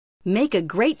Make a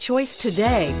great choice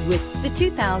today with the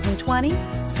 2020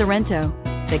 Sorento.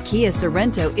 The Kia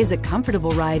Sorento is a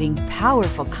comfortable riding,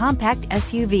 powerful compact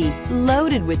SUV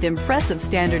loaded with impressive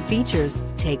standard features.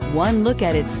 Take one look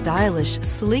at its stylish,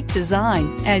 sleek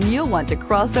design and you'll want to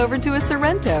cross over to a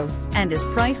Sorento, and is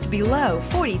priced below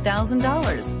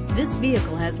 $40,000. This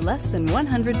vehicle has less than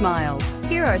 100 miles.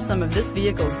 Here are some of this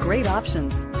vehicle's great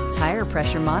options: tire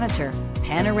pressure monitor,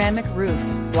 panoramic roof,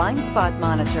 blind spot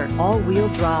monitor, all-wheel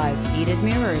drive, heated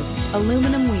mirrors,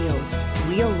 aluminum wheels,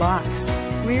 wheel locks,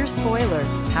 rear spoiler,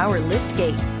 power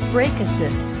liftgate, brake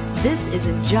assist. This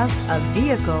isn't just a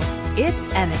vehicle, it's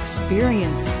an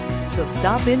experience. So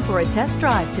stop in for a test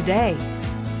drive today.